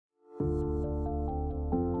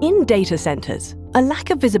In data centers, a lack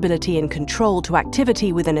of visibility and control to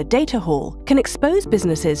activity within a data hall can expose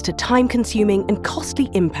businesses to time-consuming and costly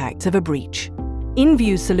impacts of a breach.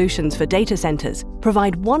 InVue's solutions for data centers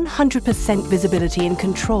provide 100% visibility and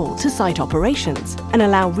control to site operations and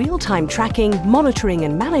allow real-time tracking, monitoring,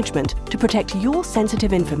 and management to protect your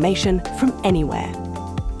sensitive information from anywhere.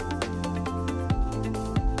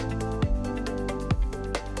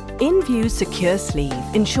 InVue's secure sleeve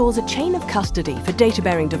ensures a chain of custody for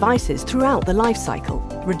data-bearing devices throughout the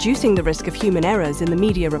lifecycle, reducing the risk of human errors in the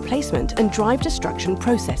media replacement and drive destruction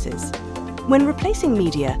processes. When replacing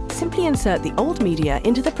media, simply insert the old media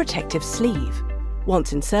into the protective sleeve.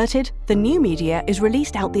 Once inserted, the new media is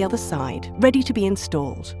released out the other side, ready to be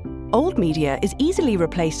installed. Old media is easily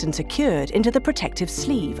replaced and secured into the protective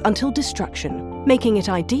sleeve until destruction, making it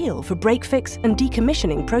ideal for break-fix and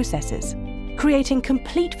decommissioning processes, creating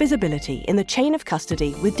complete visibility in the chain of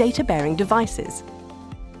custody with data-bearing devices.